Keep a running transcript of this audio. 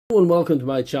Hello and welcome to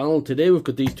my channel. Today we've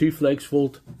got these two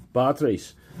Flexvolt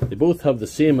batteries. They both have the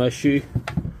same issue.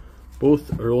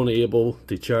 Both are only able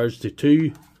to charge to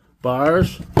 2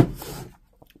 bars.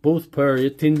 Both power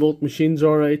 18 volt machines,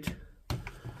 alright.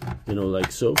 You know,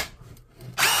 like so.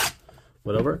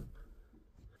 Whatever.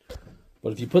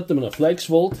 But if you put them in a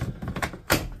Flexvolt,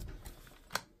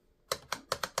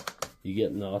 you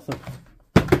get nothing.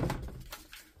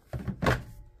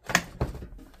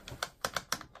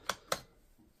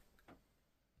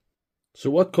 So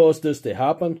what caused this to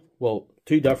happen? Well,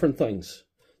 two different things.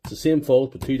 It's the same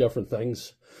fault, but two different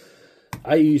things.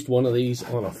 I used one of these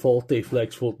on a faulty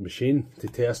Flexvolt machine to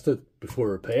test it before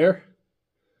repair.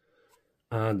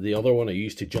 And the other one I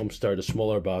used to jumpstart a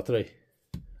smaller battery.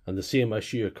 And the same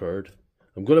issue occurred.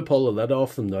 I'm going to pull the lid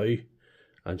off them now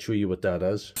and show you what that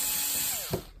is.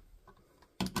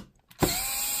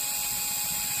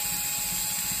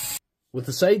 With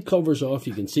the side covers off,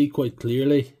 you can see quite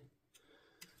clearly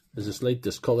there's a slight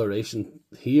discoloration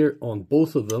here on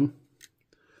both of them,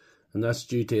 and that's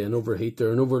due to an overheat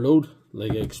or an overload,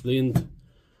 like I explained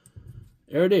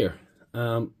earlier.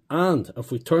 And if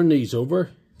we turn these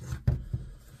over,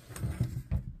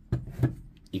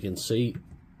 you can see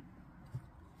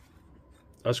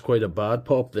that's quite a bad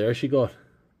pop there she got.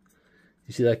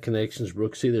 You see that connection's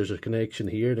broke. See, there's a connection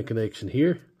here and a connection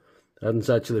here. That's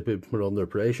actually been put under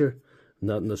pressure, and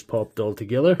nothing has popped all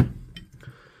together.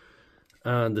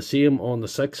 And the same on the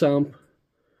 6 amp.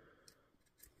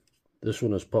 This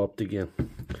one has popped again.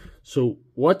 So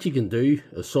what you can do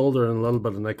is solder in a little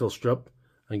bit of nickel strip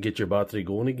and get your battery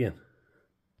going again.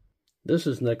 This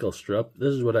is nickel strip.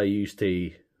 This is what I use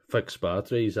to fix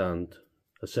batteries and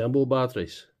assemble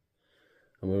batteries.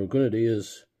 And what we're going to do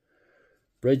is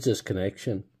bridge this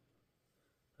connection,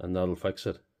 and that'll fix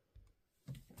it.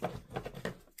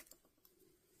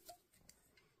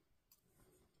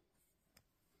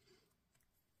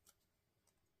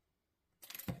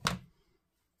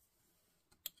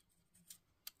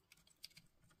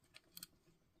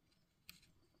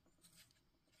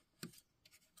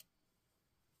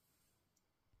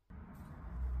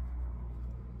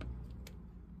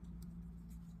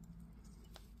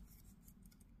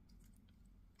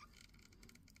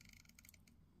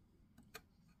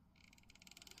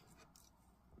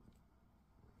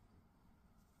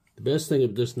 The best thing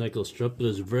about this nickel strip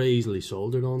is it's very easily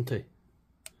soldered onto.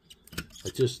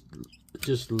 It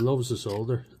just loves the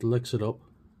solder. It licks it up.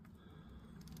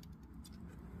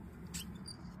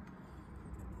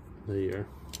 There you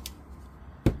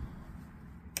are.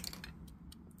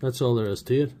 That's all there is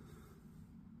to it.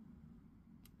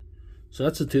 So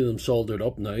that's the two of them soldered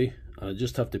up now, and I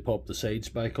just have to pop the sides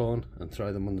back on and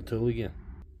try them on the tool again.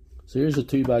 So here's the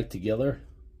two back together.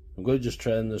 I'm going to just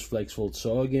try in this Flexvolt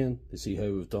saw again to see how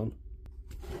we've done.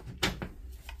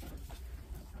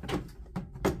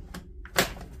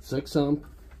 6 amp.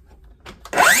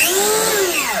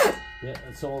 Yeah,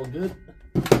 it's all good.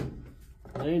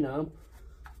 9 amp.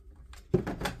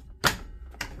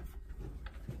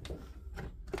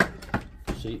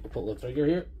 See, pull the trigger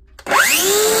here.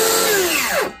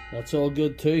 That's all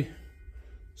good too.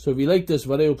 So if you like this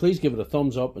video, please give it a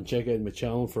thumbs up and check out my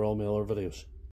channel for all my other videos.